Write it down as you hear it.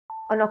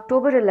On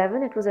October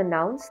 11, it was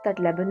announced that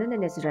Lebanon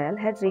and Israel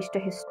had reached a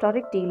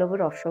historic deal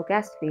over offshore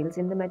gas fields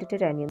in the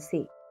Mediterranean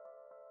Sea.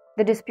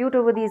 The dispute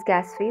over these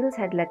gas fields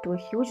had led to a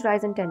huge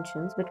rise in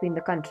tensions between the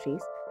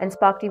countries and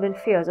sparked even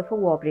fears of a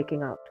war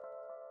breaking out.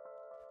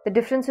 The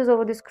differences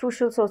over this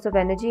crucial source of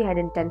energy had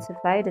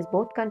intensified as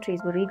both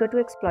countries were eager to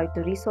exploit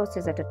the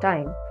resources at a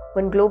time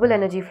when global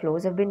energy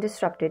flows have been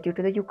disrupted due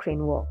to the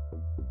Ukraine war.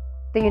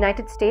 The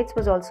United States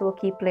was also a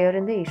key player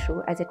in the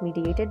issue as it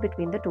mediated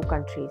between the two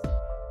countries.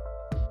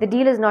 The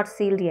deal is not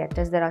sealed yet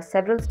as there are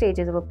several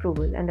stages of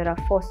approval and there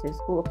are forces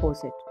who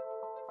oppose it.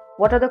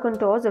 What are the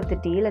contours of the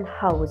deal and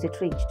how was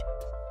it reached?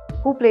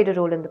 Who played a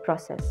role in the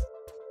process?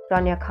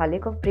 Rania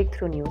Khalek of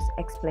BreakThrough News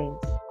explains.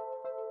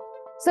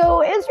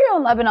 So Israel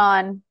and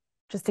Lebanon,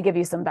 just to give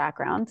you some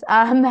background,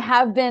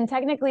 have been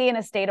technically in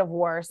a state of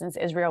war since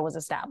Israel was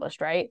established,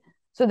 right?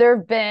 So there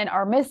have been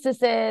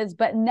armistices,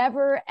 but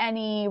never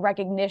any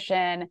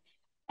recognition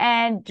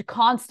and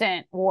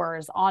constant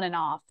wars on and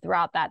off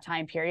throughout that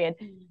time period.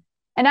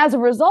 And as a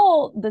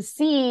result, the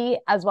sea,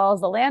 as well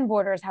as the land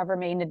borders, have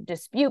remained in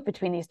dispute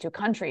between these two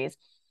countries.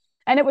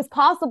 And it was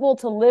possible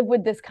to live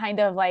with this kind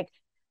of like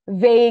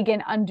vague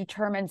and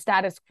undetermined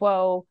status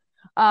quo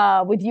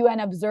with UN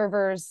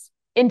observers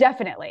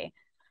indefinitely.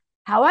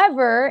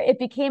 However, it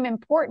became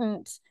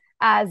important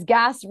as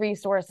gas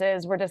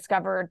resources were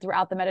discovered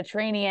throughout the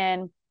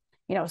Mediterranean,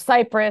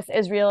 Cyprus,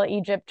 Israel,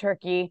 Egypt,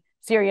 Turkey,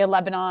 Syria,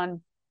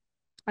 Lebanon.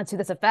 That's who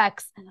this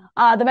affects.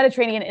 The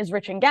Mediterranean is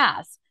rich in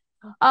gas.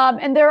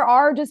 And there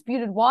are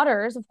disputed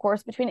waters, of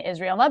course, between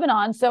Israel and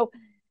Lebanon. So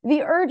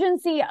the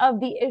urgency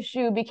of the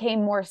issue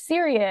became more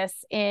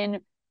serious in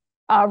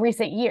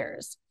recent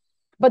years.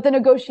 But the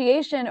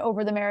negotiation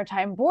over the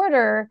maritime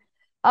border,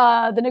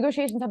 the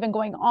negotiations have been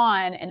going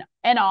on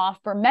and off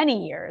for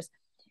many years.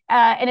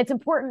 And it's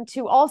important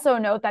to also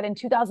note that in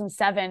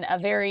 2007, a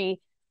very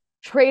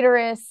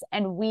traitorous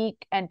and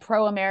weak and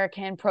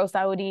pro-American,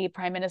 pro-Saudi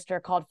prime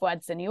minister called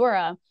Fouad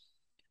Siniora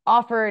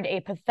offered a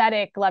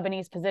pathetic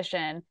Lebanese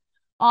position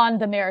on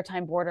the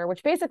maritime border,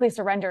 which basically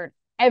surrendered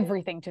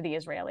everything to the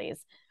Israelis.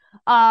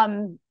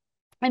 And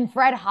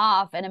Fred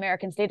Hoff, an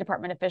American State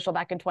Department official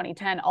back in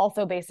 2010,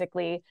 also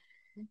basically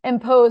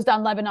imposed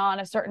on Lebanon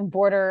a certain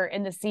border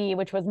in the sea,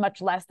 which was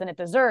much less than it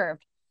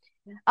deserved.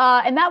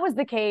 And that was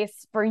the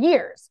case for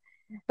years.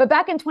 But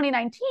back in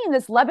 2019,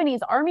 this Lebanese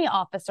army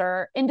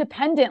officer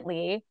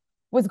independently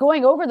was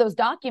going over those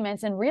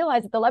documents and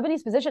realized that the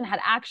Lebanese position had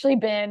actually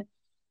been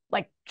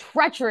like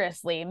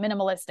treacherously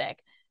minimalistic,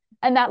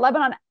 and that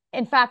Lebanon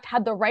in fact,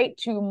 had the right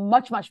to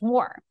much, much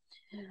more.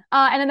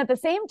 And then at the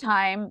same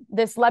time,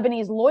 this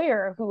Lebanese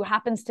lawyer, who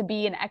happens to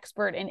be an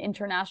expert in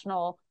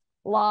international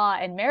law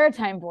and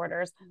maritime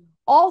borders,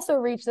 also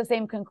reached the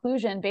same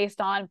conclusion based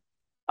on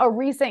a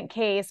recent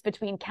case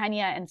between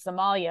Kenya and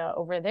Somalia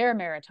over their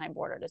maritime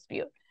border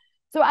dispute.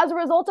 So as a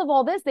result of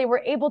all this, they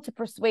were able to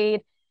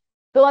persuade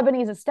the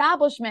Lebanese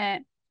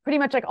establishment, pretty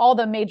much like all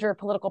the major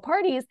political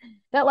parties,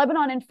 that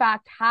Lebanon, in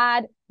fact,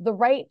 had the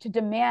right to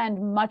demand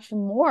much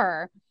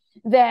more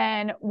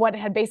than what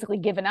had basically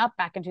given up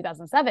back in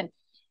 2007.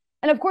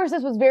 And of course,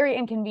 this was very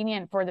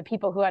inconvenient for the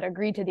people who had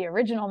agreed to the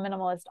original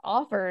minimalist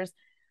offers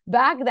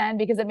back then,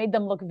 because it made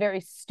them look very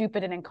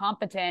stupid and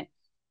incompetent,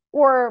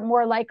 or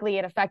more likely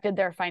it affected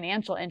their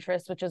financial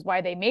interests, which is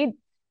why they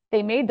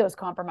made those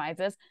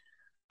compromises.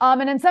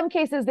 And in some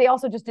cases, they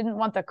also just didn't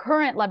want the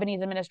current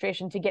Lebanese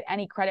administration to get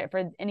any credit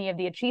for any of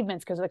the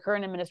achievements, because the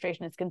current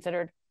administration is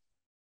considered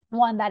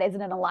one that is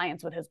in an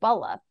alliance with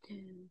Hezbollah.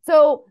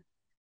 So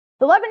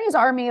the Lebanese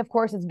army, of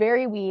course, is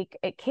very weak.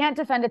 It can't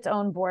defend its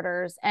own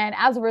borders. And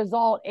as a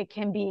result, it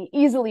can be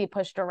easily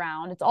pushed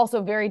around. It's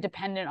also very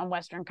dependent on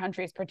Western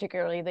countries,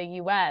 particularly the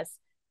US,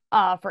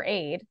 for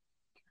aid.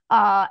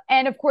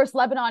 And of course,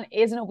 Lebanon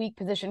is in a weak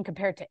position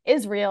compared to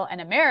Israel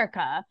and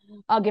America,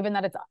 given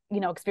that it's,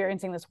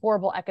 experiencing this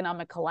horrible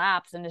economic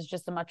collapse and is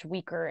just a much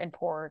weaker and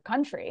poorer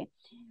country.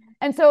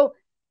 And so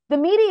the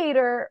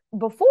mediator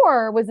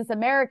before was this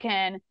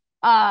American.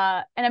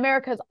 And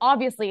America is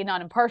obviously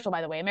not impartial, by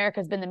the way. America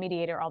has been the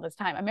mediator all this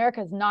time. America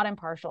is not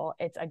impartial.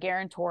 It's a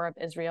guarantor of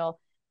Israel,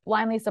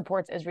 blindly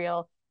supports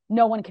Israel.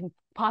 No one can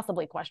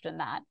possibly question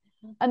that.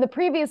 And the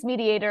previous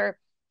mediator,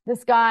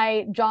 this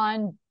guy,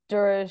 John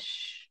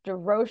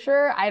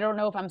DeRocher, I don't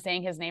know if I'm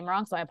saying his name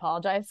wrong, so I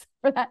apologize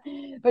for that.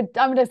 But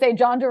I'm going to say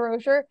John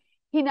DeRocher.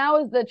 He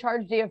now is the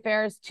charge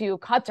d'affaires to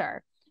Qatar.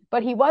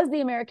 But he was the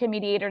American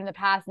mediator in the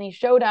past, and he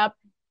showed up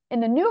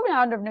in the new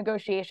round of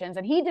negotiations,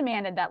 and he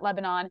demanded that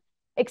Lebanon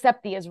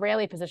accept the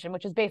Israeli position,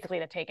 which is basically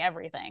to take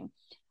everything,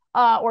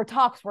 or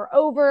talks were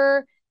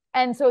over.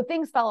 And so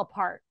things fell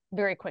apart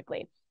very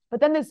quickly.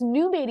 But then this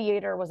new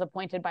mediator was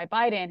appointed by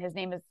Biden. His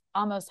name is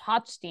Amos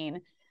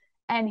Hochstein,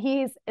 and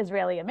he's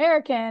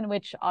Israeli-American,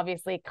 which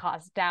obviously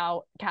cast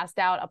doubt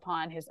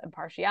upon his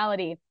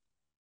impartiality.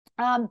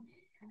 And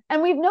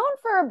we've known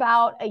for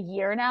about a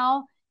year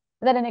now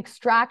that an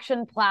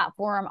extraction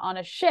platform on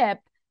a ship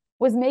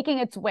was making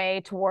its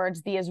way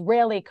towards the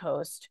Israeli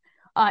coast,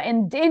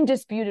 in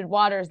disputed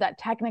waters that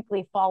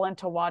technically fall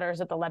into waters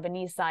that the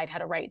Lebanese side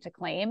had a right to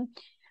claim.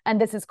 And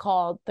this is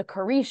called the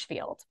Karish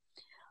Field.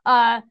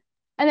 And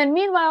then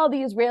meanwhile,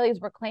 the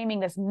Israelis were claiming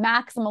this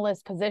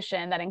maximalist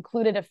position that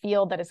included a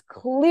field that is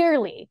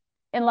clearly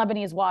in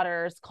Lebanese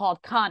waters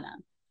called Kana.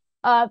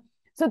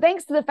 So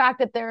thanks to the fact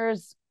that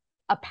there's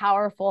a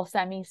powerful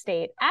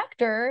semi-state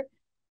actor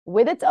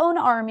with its own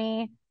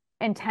army,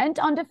 intent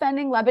on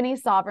defending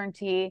Lebanese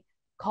sovereignty,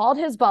 called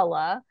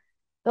Hezbollah,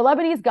 the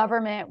Lebanese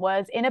government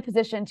was in a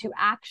position to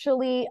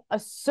actually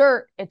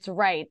assert its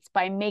rights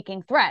by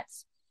making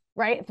threats,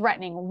 right?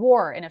 Threatening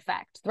war, in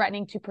effect,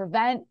 threatening to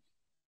prevent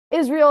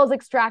Israel's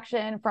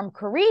extraction from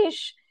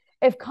Karish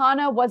if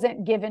Kana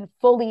wasn't given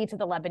fully to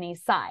the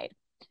Lebanese side.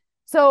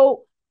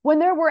 So when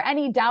there were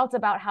any doubts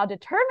about how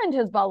determined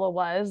Hezbollah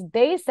was,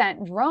 they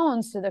sent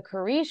drones to the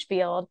Karish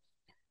field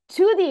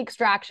to the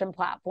extraction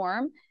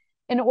platform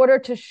in order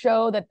to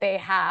show that they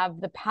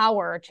have the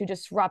power to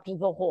disrupt the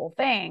whole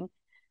thing.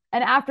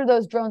 And after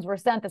those drones were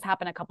sent, this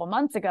happened a couple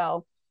months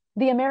ago,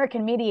 the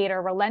American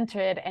mediator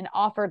relented and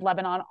offered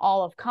Lebanon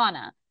all of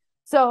Kana.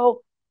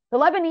 So the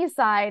Lebanese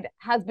side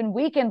has been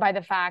weakened by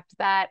the fact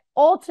that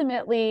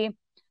ultimately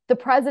the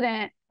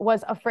president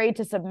was afraid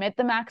to submit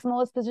the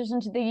maximalist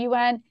position to the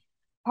UN.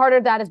 Part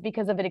of that is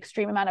because of an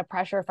extreme amount of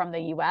pressure from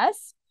the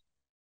US,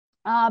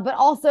 but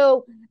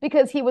also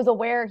because he was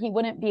aware he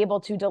wouldn't be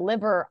able to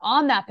deliver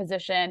on that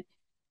position,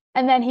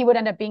 and then he would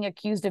end up being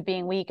accused of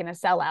being weak and a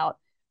sellout.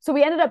 So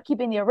we ended up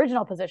keeping the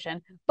original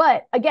position.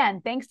 But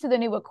again, thanks to the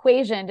new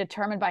equation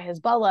determined by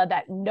Hezbollah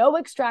that no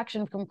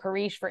extraction from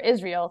Karish for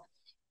Israel,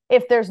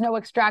 if there's no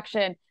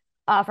extraction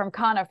from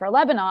Kana for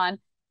Lebanon,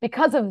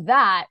 because of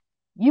that,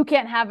 you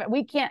can't have it.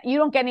 You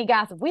don't get any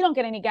gas. If we don't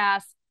get any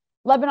gas,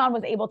 Lebanon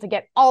was able to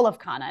get all of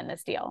Kana in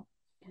this deal.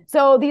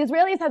 So the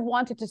Israelis had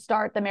wanted to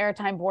start the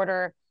maritime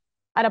border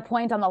at a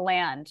point on the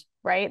land,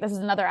 right? This is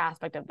another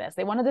aspect of this.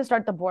 They wanted to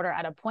start the border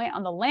at a point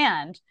on the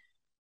land,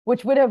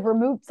 which would have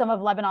removed some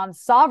of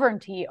Lebanon's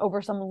sovereignty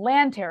over some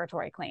land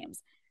territory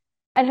claims.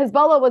 And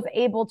Hezbollah was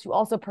able to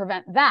also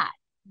prevent that.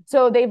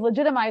 So they've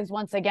legitimized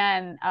once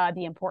again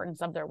the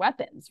importance of their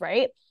weapons,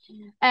 right?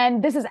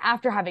 And this is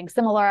after having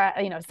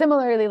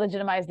similarly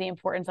legitimized the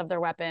importance of their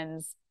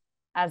weapons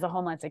as a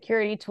homeland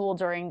security tool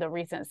during the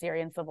recent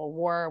Syrian civil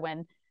war,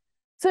 when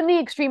Sunni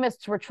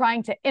extremists were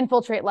trying to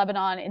infiltrate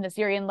Lebanon in the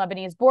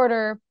Syrian-Lebanese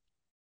border.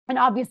 And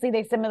obviously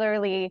they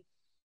similarly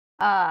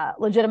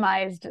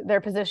legitimized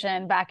their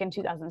position back in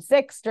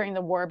 2006 during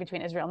the war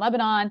between Israel and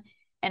Lebanon,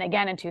 and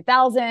again in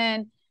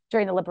 2000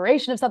 during the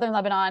liberation of southern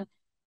Lebanon.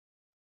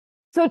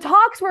 So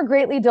talks were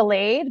greatly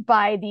delayed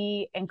by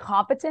the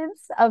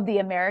incompetence of the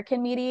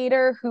American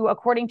mediator, who,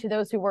 according to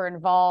those who were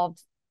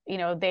involved,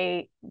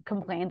 they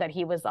complained that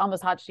Amos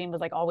Hochstein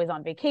was like always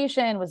on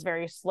vacation, was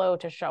very slow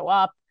to show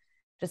up,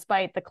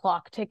 despite the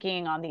clock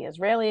ticking on the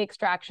Israeli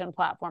extraction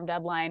platform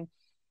deadline.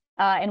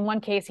 In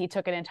one case, he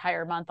took an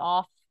entire month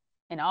off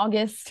in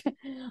August.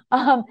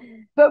 But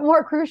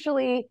more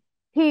crucially,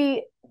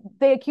 they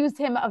accused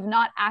him of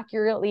not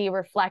accurately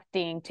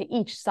reflecting to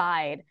each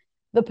side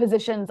the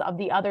positions of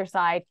the other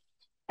side,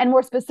 and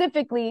more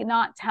specifically,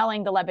 not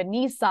telling the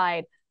Lebanese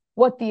side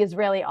what the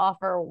Israeli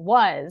offer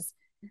was.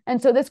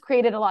 And so this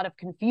created a lot of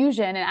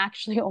confusion and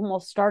actually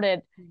almost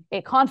started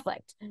a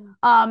conflict.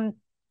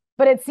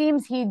 But it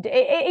seems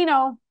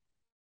it's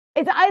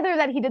either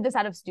that he did this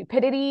out of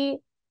stupidity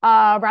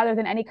rather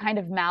than any kind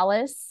of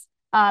malice.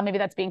 Maybe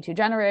that's being too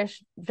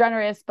generous,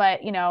 but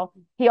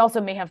he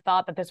also may have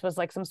thought that this was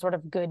like some sort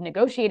of good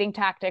negotiating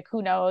tactic.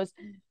 Who knows?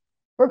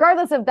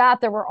 Regardless of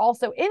that, there were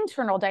also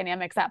internal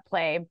dynamics at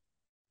play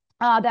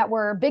that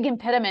were big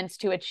impediments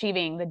to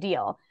achieving the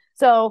deal.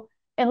 So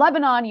in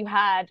Lebanon, you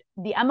had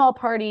the ML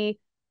party,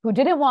 who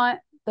didn't want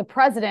the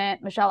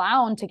president, Michel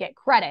Aoun, to get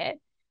credit.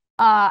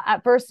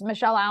 At first,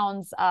 Michel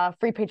Aoun's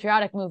Free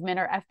Patriotic Movement,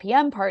 or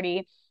FPM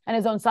party, and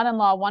his own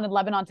son-in-law wanted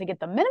Lebanon to get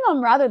the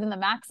minimum rather than the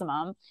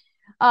maximum.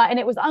 And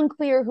it was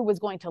unclear who was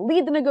going to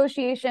lead the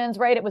negotiations,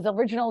 right? It was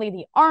originally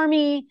the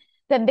army.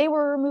 Then they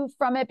were removed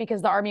from it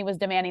because the army was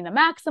demanding the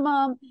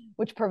maximum,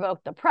 which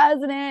provoked the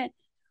president.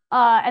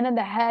 And then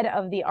the head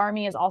of the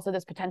army is also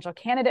this potential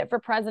candidate for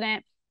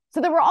president.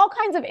 So there were all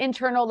kinds of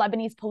internal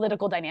Lebanese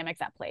political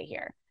dynamics at play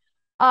here.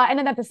 And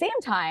then at the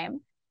same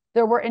time,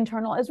 there were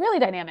internal Israeli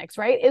dynamics,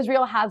 right?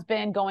 Israel has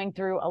been going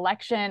through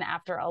election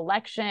after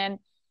election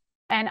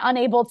and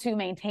unable to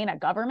maintain a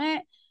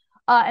government.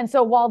 And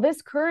so while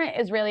this current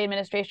Israeli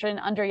administration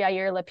under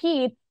Yair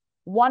Lapid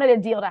wanted a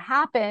deal to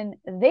happen,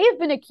 they've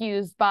been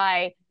accused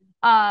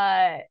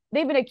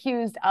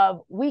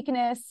of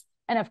weakness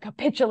and of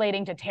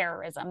capitulating to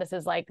terrorism. This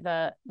is like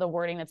the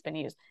wording that's been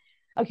used.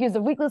 Accused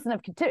of weakness and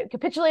of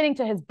capitulating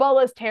to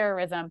Hezbollah's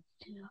terrorism.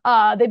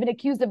 They've been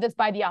accused of this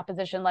by the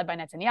opposition led by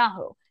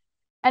Netanyahu.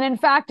 And in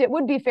fact, it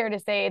would be fair to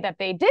say that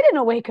they did in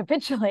a way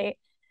capitulate,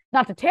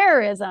 not to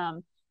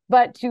terrorism,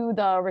 but to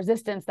the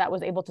resistance that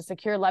was able to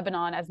secure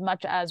Lebanon as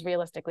much as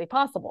realistically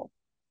possible.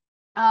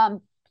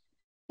 You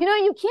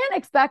can't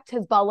expect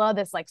Hezbollah,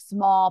 this like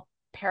small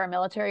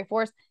paramilitary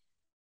force,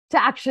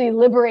 to actually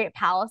liberate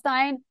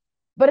Palestine,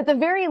 but at the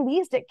very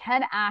least, it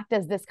can act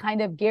as this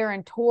kind of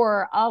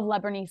guarantor of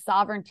Lebanese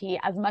sovereignty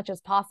as much as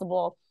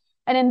possible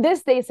And in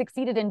this, they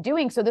succeeded in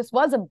doing so. This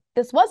was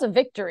a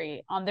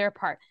victory on their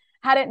part.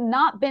 Had it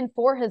not been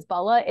for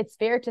Hezbollah, it's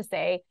fair to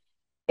say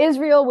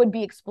Israel would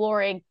be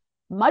exploring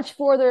much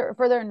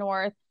further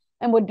north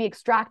and would be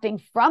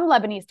extracting from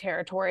Lebanese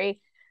territory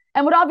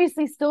and would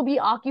obviously still be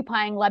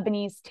occupying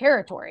Lebanese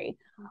territory.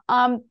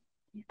 And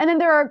then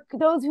there are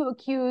those who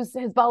accuse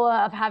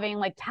Hezbollah of having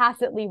like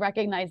tacitly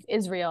recognized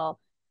Israel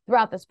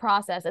throughout this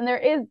process. And there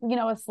is,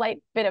 a slight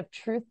bit of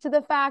truth to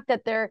the fact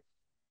that there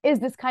is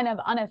this kind of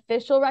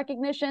unofficial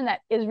recognition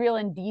that Israel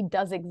indeed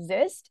does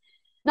exist.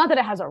 Not that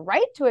it has a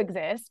right to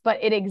exist,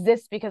 but it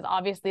exists because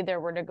obviously there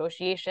were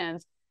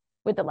negotiations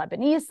with the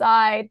Lebanese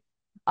side,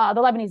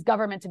 the Lebanese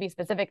government to be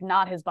specific,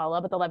 not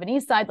Hezbollah, but the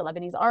Lebanese side, the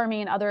Lebanese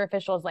army and other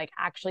officials like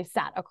actually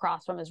sat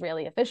across from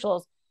Israeli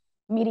officials,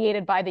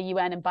 mediated by the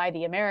UN and by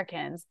the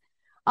Americans.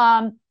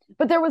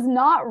 But there was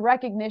not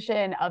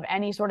recognition of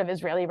any sort of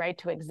Israeli right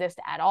to exist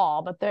at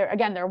all. But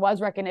there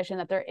was recognition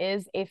that there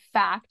is a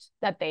fact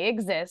that they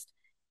exist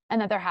and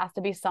that there has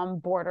to be some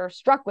border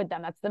struck with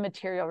them. That's the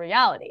material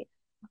reality.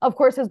 Of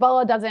course,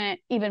 Hezbollah doesn't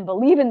even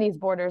believe in these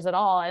borders at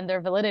all and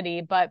their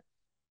validity, but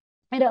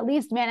it at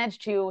least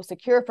managed to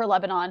secure for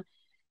Lebanon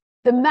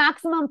the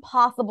maximum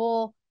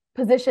possible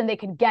position they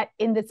could get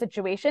in this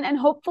situation. And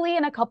hopefully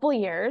in a couple of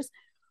years,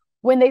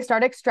 when they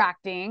start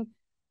extracting,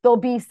 there'll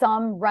be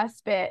some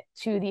respite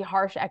to the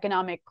harsh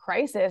economic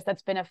crisis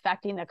that's been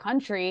affecting the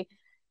country.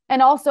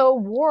 And also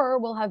war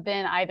will have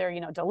been either,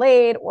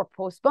 delayed or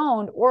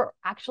postponed or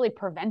actually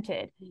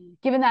prevented,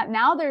 given that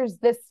now there's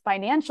this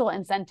financial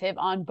incentive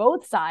on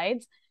both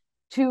sides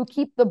to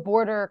keep the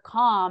border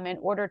calm in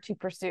order to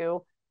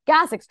pursue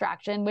gas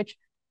extraction, which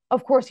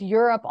of course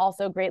Europe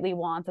also greatly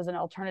wants as an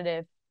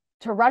alternative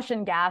to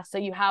Russian gas. So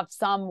you have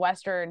some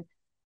Western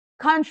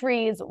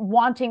countries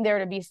wanting there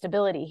to be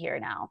stability here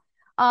now.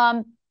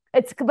 But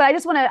I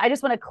just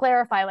want to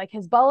clarify, like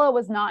Hezbollah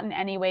was not in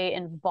any way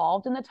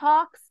involved in the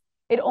talks.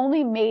 It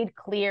only made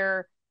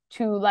clear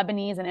to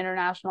Lebanese and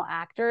international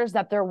actors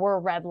that there were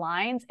red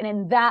lines, and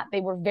in that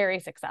they were very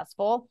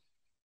successful.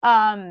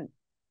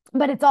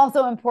 But it's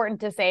also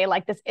important to say,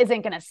 like, this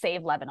isn't going to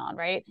save Lebanon,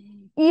 right?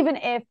 Even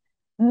if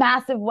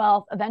massive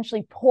wealth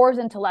eventually pours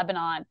into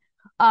Lebanon,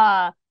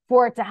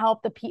 for it to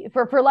help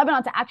for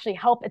Lebanon to actually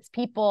help its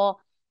people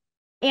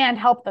and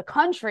help the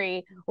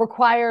country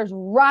requires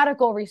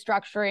radical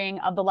restructuring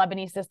of the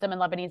Lebanese system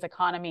and Lebanese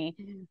economy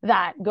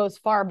that goes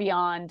far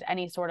beyond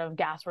any sort of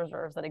gas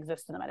reserves that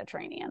exist in the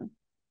Mediterranean.